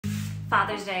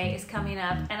Father's Day is coming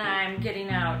up and I'm getting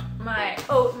out my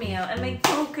oatmeal and my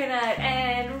coconut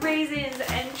and raisins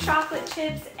and chocolate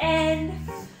chips and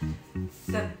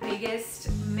the biggest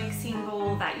mixing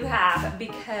bowl that you have,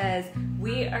 because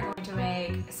we are going to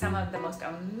make some of the most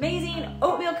amazing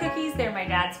oatmeal cookies. They're my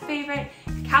dad's favorite,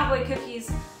 cowboy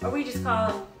cookies, or we just call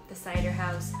them the cider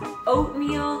house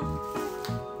oatmeal.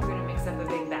 We're gonna mix up a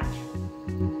big batch.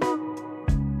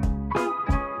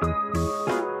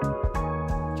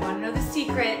 Do you wanna know the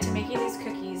secret to making these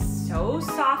cookies so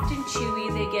soft and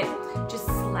chewy? They get just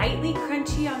slightly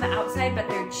crunchy on the outside, but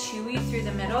they're chewy through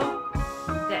the middle.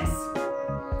 This.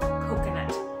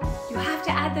 Coconut. You have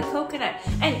to add the coconut.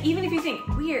 And even if you think,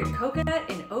 weird, coconut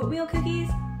in oatmeal cookies?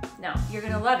 No, you're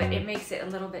gonna love it. It makes it a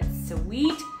little bit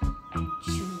sweet and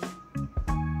chewy.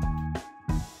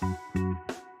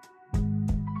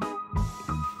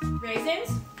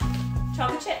 Raisins,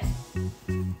 chocolate chips.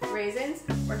 Raisins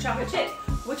or chocolate chips.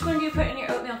 Which one do you put in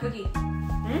your oatmeal cookie?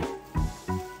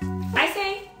 I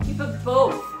say you put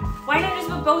both. Why not just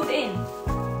put both in?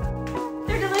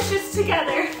 They're delicious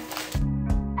together.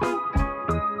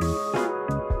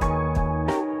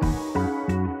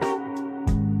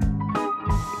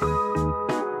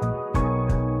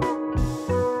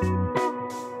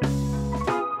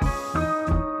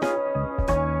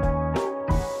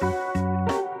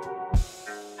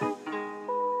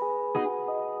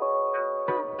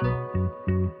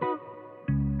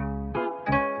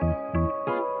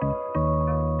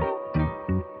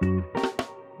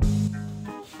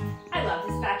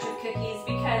 Batch of cookies,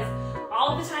 because all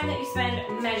of the time that you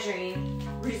spend measuring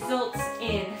results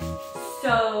in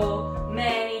so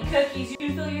many cookies. You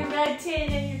can fill your red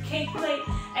tin and your cake plate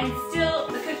and still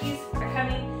the cookies are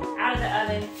coming out of the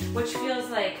oven, which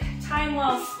feels like time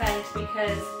well spent,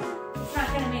 because it's not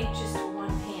going to make just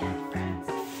one pan, friends.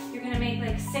 You're going to make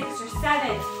like 6 or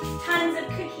 7 tons of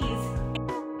cookies.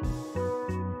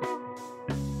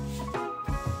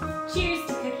 Cheers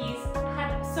to cookies. I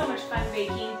had so much fun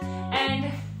baking.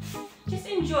 And just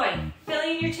enjoy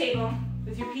filling your table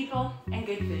with your people and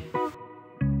good food.